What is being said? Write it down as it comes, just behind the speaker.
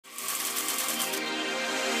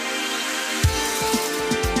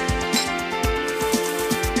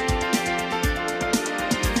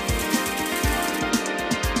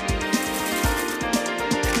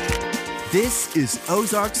This is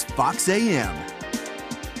Ozarks Fox AM.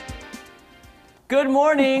 Good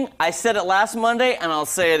morning. I said it last Monday, and I'll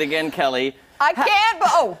say it again, Kelly. I can't, but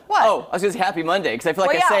what? Oh, I was going to say Happy Monday, because I feel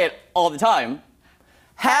like Well, I say yeah. it all the time.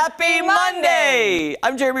 Happy Monday!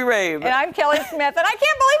 I'm Jeremy Rave. And I'm Kelly Smith, and I can't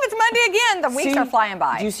believe it's Monday again. The weeks are flying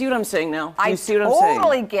by. Do you see what I'm saying now? Do I you see what I'm saying?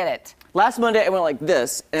 totally get it. Last Monday, I went like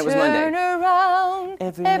this, and it was Monday. Turn around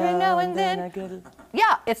Every now and then. I get it.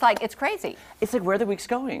 Yeah, it's crazy. It's like, where are the weeks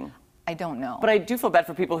going? I don't know. But I do feel bad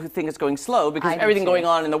for people who think it's going slow, because I do everything too. going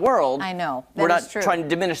on in the world. I know. We're That not is true. trying to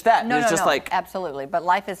diminish that. No, it's just like, absolutely. But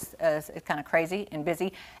life is kind of crazy and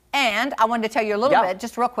busy. And I wanted to tell you a little bit,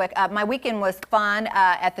 just real quick. My weekend was fun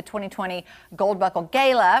at the 2020 Gold Buckle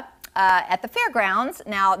Gala at the fairgrounds.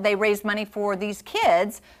 Now, they raised money for these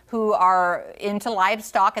kids who are into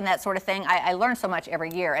livestock and that sort of thing. I learn so much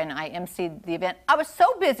every year, and I emceed the event. I was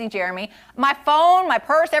so busy, Jeremy. My phone, my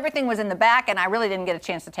purse, everything was in the back, and I really didn't get a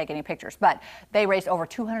chance to take any pictures. But they raised over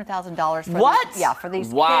 $200,000 for for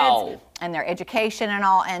these kids and their education and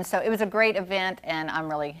all. And so it was a great event, and I'm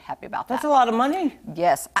really happy about that. That's a lot of money.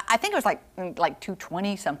 Yes, I think it was like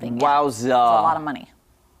 220 something. Wowza. It's a lot of money.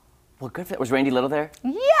 Well, good for that. Was Randy Little there?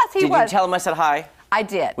 Yes, he was. Did you tell him I said hi? I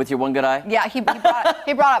did. With your one good eye? Yeah, he brought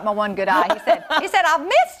up my one good eye. He said, I've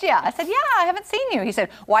missed you. I said, yeah, I haven't seen you. He said,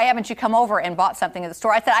 why haven't you come over and bought something at the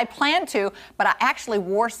store? I said, I planned to, but I actually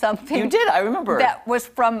wore something. You did, I remember. That was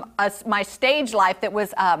from my stage life that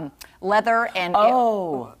was leather and...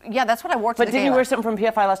 yeah, that's what I wore to the But didn't you wear something from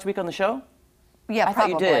PFI last week on the show? Yeah, I thought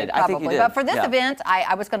you did. Probably. I think you did. But for this event,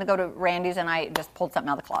 I was going to go to Randy's, and I just pulled something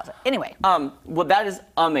out of the closet. Anyway. Well, that is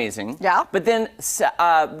amazing. Yeah. But then,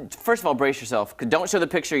 first of all, brace yourself. Don't show the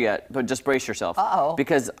picture yet, but just brace yourself. Uh-oh.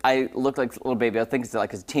 Because I look like a little baby. I think it's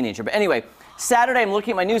like a teenager. But anyway, Saturday, I'm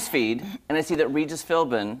looking at my news feed, and I see that Regis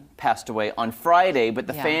Philbin passed away on Friday, but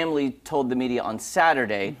the family told the media on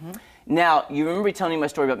Saturday. Now, you remember me telling you my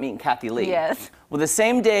story about meeting Kathy Lee? Yes. Well, the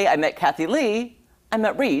same day I met Kathy Lee, I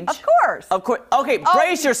met Regis. Of course. Of course. Okay,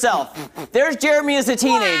 brace yourself. There's Jeremy as a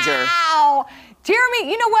teenager. Wow. Jeremy,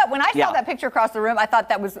 you know what? When I saw that picture across the room, I thought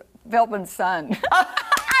that was Philbin's son. It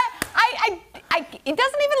doesn't even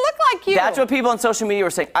look like you. That's what people on social media were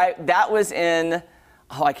saying. That was in,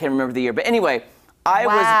 I can't remember the year. But anyway,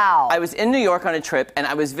 I was in New York on a trip, and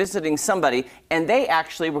I was visiting somebody, and they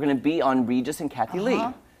actually were going to be on Regis and Kathy Lee.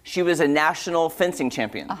 She was a national fencing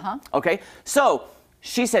champion. Okay? So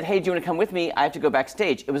she said, hey, do you want to come with me? I have to go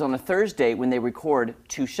backstage. It was on a Thursday when they record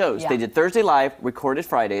 2 shows. They did Thursday live, recorded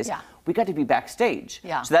Fridays. We got to be backstage.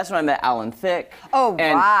 So that's when I met Alan Thicke.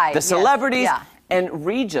 And the celebrities. And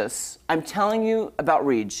Regis, I'm telling you about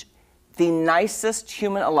Regis, the nicest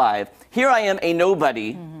human alive. Here I am, a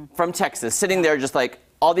nobody from Texas, sitting there just like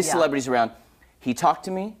all these celebrities around. He talked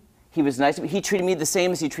to me. He was nice to me. He treated me the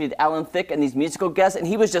same as he treated Alan Thicke and these musical guests, and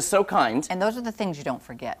he was just so kind. And those are the things you don't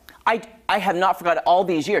forget. I have not forgotten all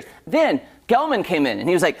these years. Then Gelman came in, and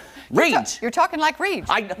he was like, Regis. You're talking like Regis.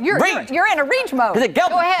 You're in a Regis mode. He's like,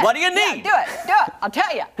 Gelman, go ahead. what do you need? Yeah, do it. I'll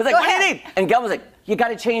tell you. He's like, what do you need? And Gelman was like, you got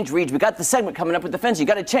to change, Regis. We got the segment coming up with the fence. You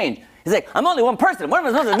got to change. He's like, I'm only one person. What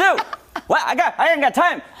am I supposed to do? Well, I ain't got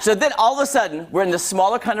time. So then all of a sudden, we're in this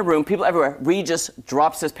smaller kind of room, people everywhere. Regis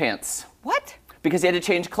drops his pants. What? Because he had to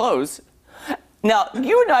change clothes. Now,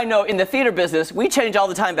 you and I know in the theater business, we change all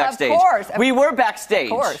the time backstage. Of course. We were backstage.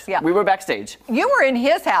 Of course, yeah. We were backstage. You were in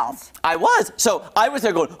his house. I was. So I was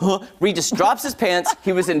there going, huh? Regis drops his pants.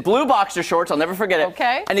 He was in blue boxer shorts. I'll never forget it.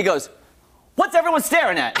 Okay. And he goes, what's everyone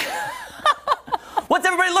staring at? What's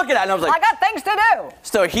everybody looking at? And I was like, I got things to do.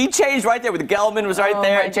 So he changed right there with Gelman was right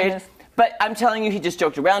there. My goodness. But I'm telling you, he just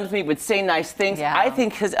joked around with me, would say nice things. Yeah. I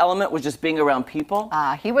think his element was just being around people.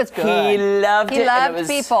 He was good. He loved it. He loved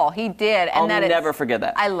people. He did. And I'll never forget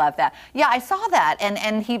that. I love that. Yeah, I saw that.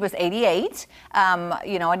 And he was 88.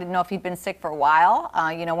 You know, I didn't know if he'd been sick for a while.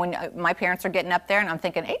 You know, when my parents are getting up there, and I'm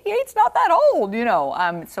thinking, 88's not that old, you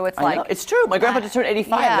know. So it's like. I know. It's true. My grandpa just turned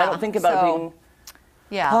 85. Yeah, and I don't think about it being.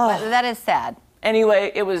 Yeah, but that is sad.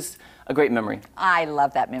 Anyway, it was a great memory. I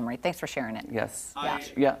love that memory. Thanks for sharing it. Yes.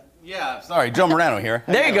 Yeah. Yeah, sorry, Joe Morano here.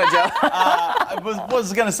 There you go, Joe. I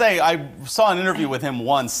was going to say, I saw an interview with him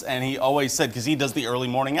once, and he always said, because he does the early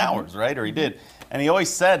morning hours, right? Or he did. And he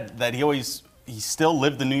always said that he still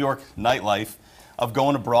lived the New York nightlife of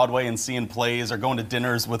going to Broadway and seeing plays or going to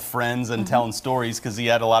dinners with friends and telling stories, because he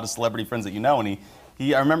had a lot of celebrity friends that you know. And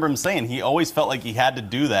I remember him saying he always felt like he had to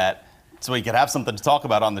do that so he could have something to talk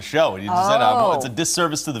about on the show. And he just said, it's a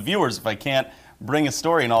disservice to the viewers if I can't bring a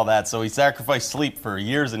story and all that. So he sacrificed sleep for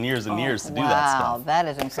years and years and years to do that stuff. Wow, that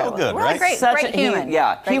is incredible. So good, What right? a great human.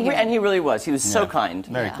 And he really was. He was so kind.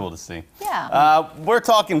 Very cool to see. Yeah. We're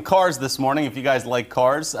talking cars this morning. If you guys like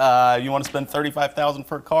cars, you want to spend $35,000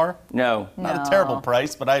 for a car? No. Not a terrible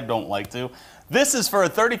price, but I don't like to. This is for a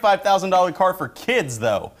 $35,000 car for kids,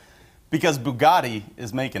 though, because Bugatti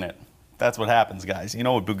is making it. That's what happens, guys. You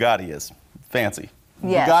know what Bugatti is. Fancy.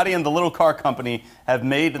 Yes. Bugatti and the little car company have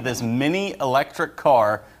made this mini electric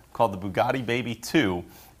car called the Bugatti Baby 2.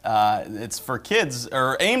 It's for kids,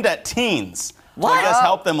 or aimed at teens. What? To, I guess,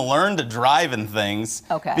 help them learn to drive and things.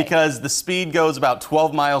 Okay. Because the speed goes about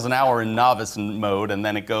 12 miles an hour in novice mode, and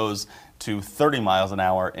then it goes to 30 miles an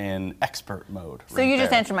hour in expert mode. So you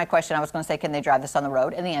just answered my question. I was going to say, can they drive this on the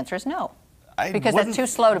road? And the answer is no. Because that's too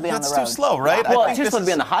slow to be on the road. That's too slow, right? Well, it's too slow to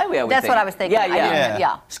be on the highway, I would think. That's what I was thinking.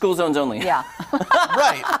 Yeah. School zones only. Yeah.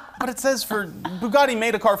 Right. But it says Bugatti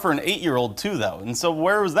made a car for an 8-year-old too, though. And so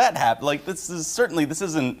where was that happen? Like, this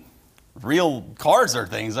isn't real cars or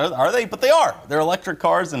things, are they? But they are. They're electric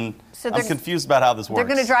cars, and so I'm confused about how this works. They're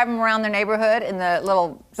going to drive them around their neighborhood in the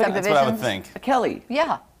little subdivisions? That's what I would think. Kelly.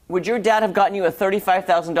 Yeah. Would your dad have gotten you a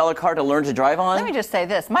 $35,000 car to learn to drive on? Let me just say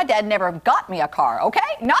this. My dad never got me a car, okay?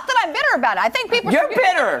 Not that I'm bitter about it. I think people You're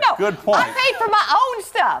bitter! No, Good point. I paid for my own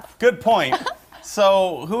stuff. Good point.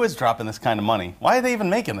 So, who is dropping this kind of money? Why are they even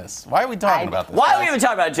making this? Why are we talking about this? Why are we even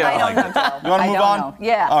talking about it, Joe? I don't know, Joe. You want to move on? Know.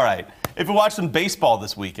 Yeah. All right. If you watched some baseball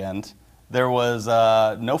this weekend, there was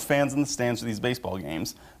no fans in the stands for these baseball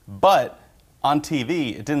games, but on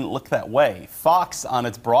TV, it didn't look that way. Fox, on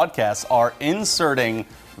its broadcasts, are inserting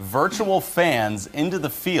virtual fans into the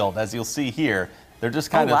field, as you'll see here. They're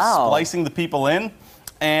just kind of splicing the people in,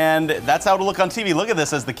 and that's how it'll look on TV. Look at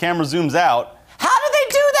this as the camera zooms out. How do they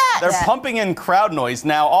do that? They're pumping in crowd noise.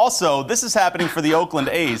 Now, also, this is happening for the Oakland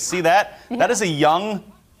A's. See that? Yeah. That is a young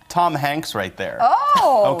Tom Hanks right there.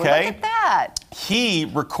 Oh, okay? Look at that. He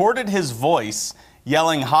recorded his voice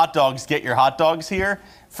yelling, "Hot dogs, get your hot dogs here,"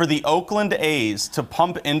 for the Oakland A's to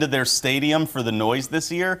pump into their stadium for the noise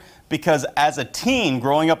this year, because as a teen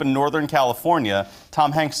growing up in Northern California,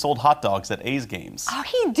 Tom Hanks sold hot dogs at A's games. Oh,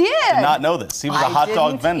 he did? I did not know this. He was a hot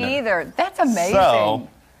dog vendor. I didn't either. That's amazing. So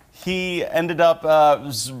he ended up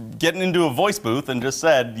getting into a voice booth and just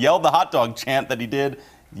yelled the hot dog chant that he did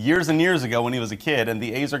years and years ago when he was a kid, and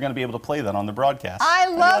the A's are going to be able to play that on the broadcast. I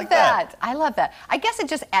love that. I love that. I guess it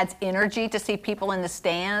just adds energy to see people in the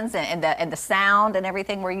stands and the sound and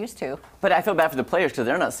everything we're used to. But I feel bad for the players because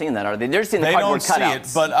they're not seeing that, are they? They're seeing the cardboard cutouts. They don't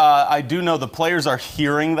see it, but I do know the players are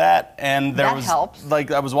hearing that, and there was helps.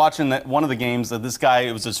 Like I was watching one of the games that this guy,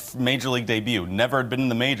 it was his major league debut, never had been in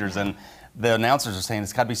the majors, and the announcers are saying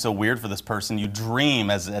it's got to be so weird for this person. You dream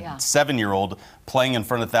as a 7-year-old playing in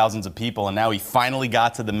front of thousands of people, and now he finally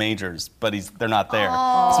got to the majors, but they're not there.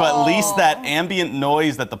 Oh. So at least that ambient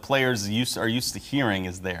noise that the players are used to hearing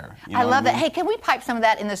is there. You know I love that. Hey, can we pipe some of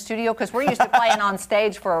that in the studio? Because we're used to playing on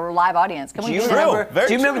stage for a live audience. Can we do that?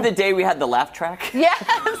 Do you remember the day we had the laugh track?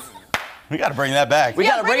 Yes. We got to bring that back. We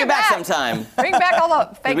got to bring it back sometime. Bring back all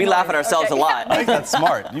the fake We laugh noise. at ourselves a lot. I think that's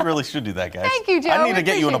smart. You really should do that, guys. Thank you, Joe. I need to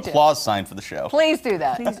get you an Appreciate applause sign for the show. Please do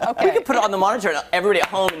that. Okay. We could put it on the monitor and everybody at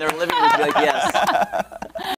home in their living room would be like, yes.